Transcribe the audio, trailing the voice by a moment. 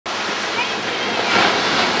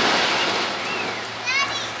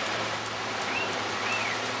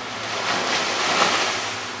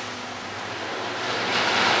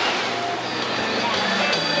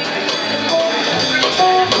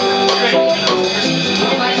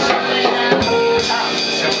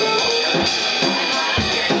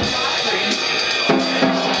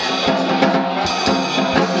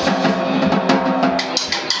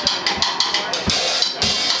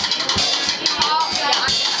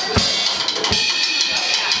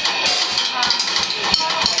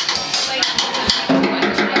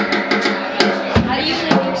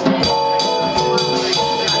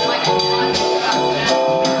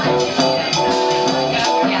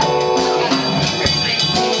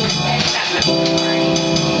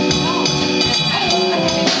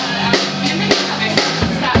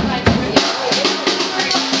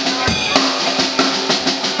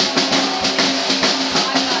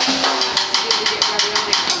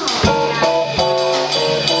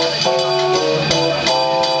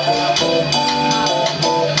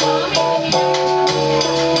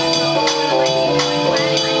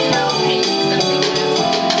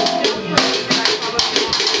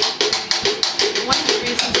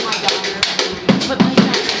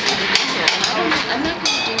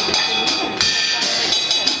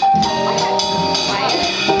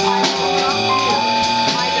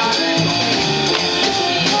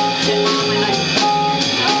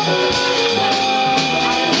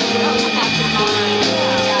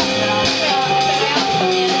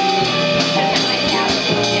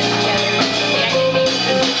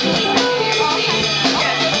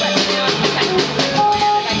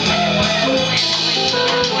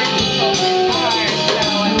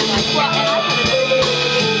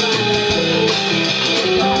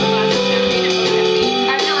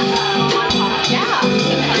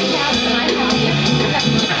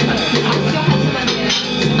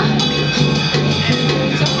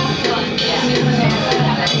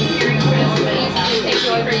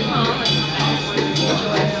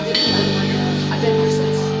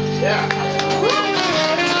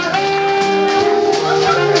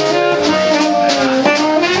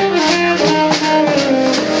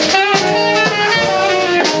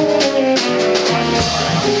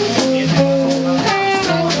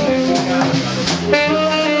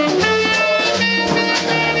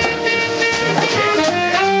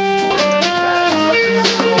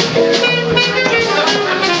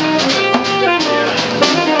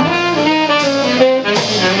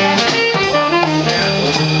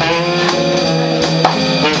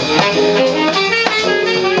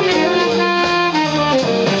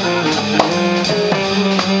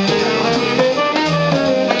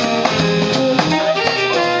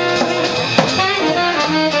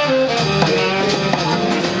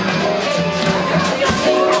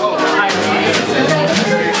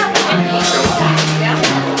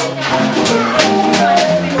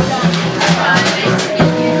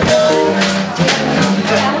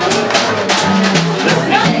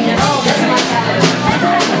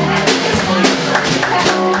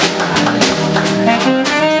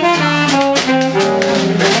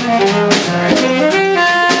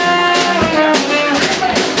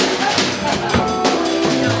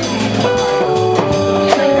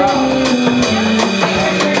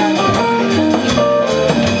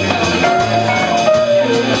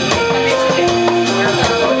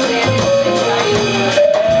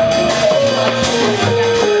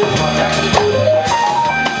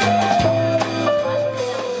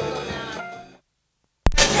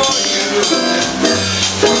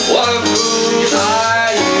What a fool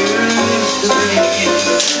I used to be.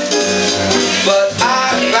 But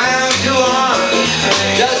I found you on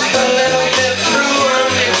just a little bit truer,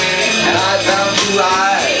 and I found you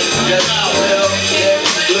eyes just a little bit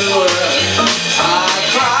bluer. I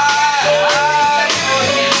cried.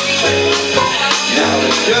 Now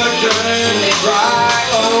it's your turn to cry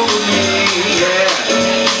over me, yeah.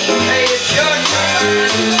 Hey, it's your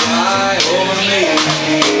turn to cry over me.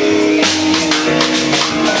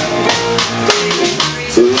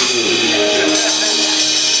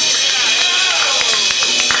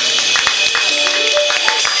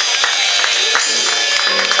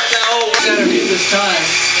 Saturday at this time,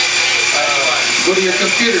 go to your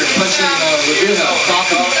computer and punch in Laguna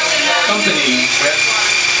Coffee Company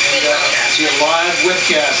and see a live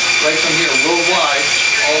webcast right from here worldwide,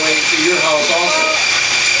 all the way to your house also,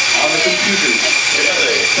 on the computer.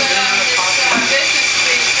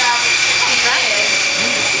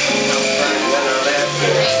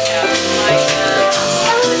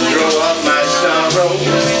 Throw up my sorrow,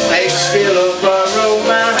 make still a borrow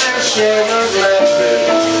my share of laughter.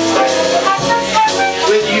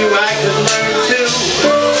 With you I could learn to,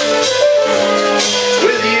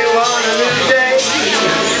 with you on a new day.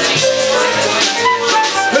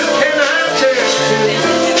 Who can I turn to?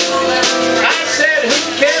 I said, who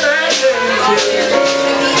can I turn to?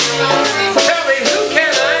 Tell me, who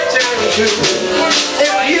can I turn to?